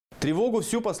Тревогу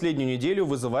всю последнюю неделю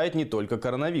вызывает не только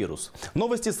коронавирус.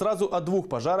 Новости сразу о 2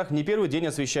 пожарах не первый день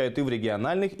освещают и в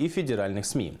региональных, и в федеральных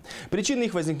СМИ. Причины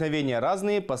их возникновения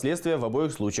разные, последствия в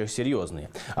обоих случаях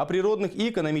серьезные. О природных и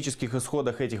экономических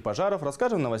исходах этих пожаров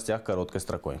расскажем в новостях короткой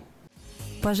строкой.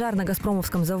 Пожар на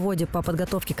Газпромовском заводе по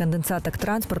подготовке конденсата к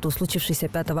транспорту, случившийся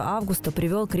 5 августа,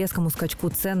 привел к резкому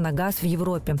скачку цен на газ в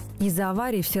Европе. Из-за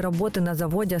аварии все работы на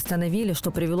заводе остановили,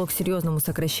 что привело к серьезному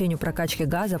сокращению прокачки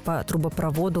газа по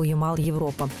трубопроводу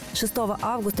Ямал-Европа. 6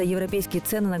 августа европейские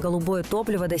цены на голубое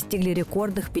топливо достигли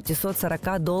рекордных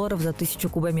 $540 за 1000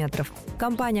 кубометров.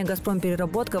 Компания «Газпром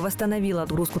Переработка» восстановила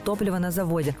отгрузку топлива на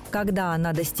заводе. Когда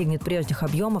она достигнет прежних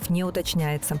объемов, не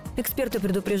уточняется. Эксперты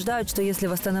предупреждают, что если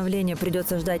восстановление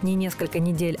придется ждать не несколько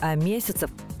недель, а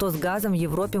месяцев, то с газом в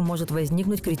Европе может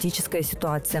возникнуть критическая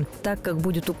ситуация, так как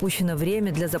будет упущено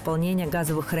время для заполнения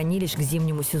газовых хранилищ к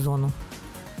зимнему сезону.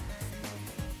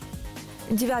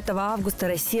 9 августа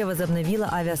Россия возобновила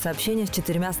авиасообщение с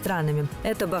 4 странами.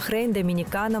 Это Бахрейн,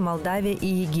 Доминикана, Молдавия и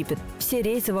Египет. Все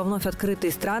рейсы во вновь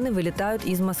открытые страны вылетают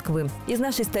из Москвы. Из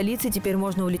нашей столицы теперь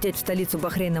можно улететь в столицу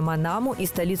Бахрейна Манаму и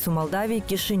столицу Молдавии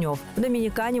Кишинев. В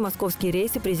Доминикане московские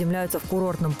рейсы приземляются в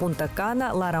курортном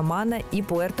Пунта-Кана, Ла-Романа и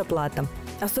Пуэрто-Плата.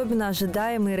 Особенно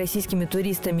ожидаемые российскими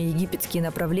туристами египетские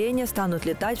направления станут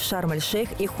летать в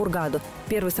Шарм-эль-Шейх и Хургаду.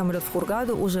 Первый самолет в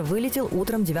Хургаду уже вылетел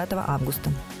утром 9 августа.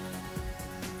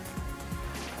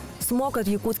 Смог от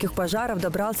якутских пожаров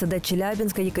добрался до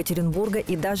Челябинска, Екатеринбурга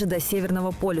и даже до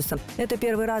Северного полюса. Это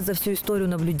первый раз за всю историю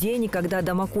наблюдений, когда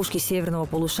до макушки северного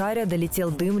полушария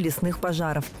долетел дым лесных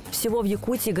пожаров. Всего в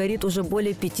Якутии горит уже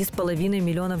более 5,5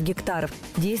 миллионов гектаров.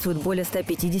 Действует более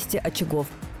 150 очагов.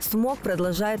 Смог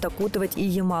продолжает окутывать и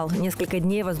Ямал. Несколько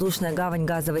дней воздушная гавань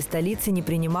газовой столицы не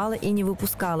принимала и не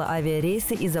выпускала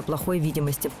авиарейсы из-за плохой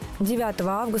видимости. 9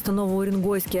 августа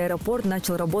Новоуренгойский аэропорт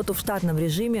начал работу в штатном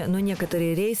режиме, но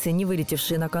некоторые рейсы, не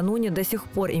вылетевшие накануне, до сих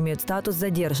пор имеют статус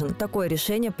 «задержан». Такое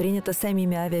решение принято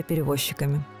самими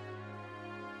авиаперевозчиками.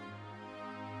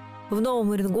 В Новом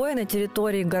Уренгое на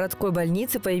территории городской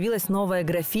больницы появилось новое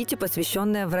граффити,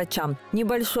 посвященное врачам.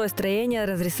 Небольшое строение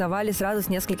разрисовали сразу с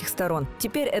нескольких сторон.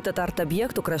 Теперь этот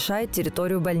арт-объект украшает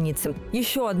территорию больницы.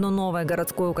 Еще одно новое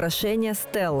городское украшение –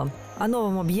 стелла. О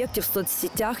новом объекте в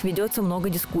соцсетях ведется много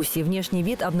дискуссий. Внешний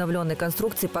вид обновленной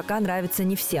конструкции пока нравится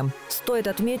не всем. Стоит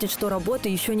отметить, что работы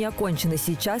еще не окончены.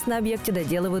 Сейчас на объекте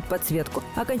доделывают подсветку.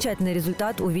 Окончательный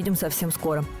результат увидим совсем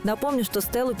скоро. Напомню, что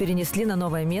стеллу перенесли на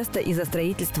новое место из-за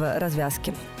строительства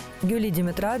развязки. Гюли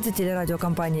Димитрадзе,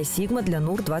 телерадиокомпания «Сигма» для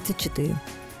НУР-24.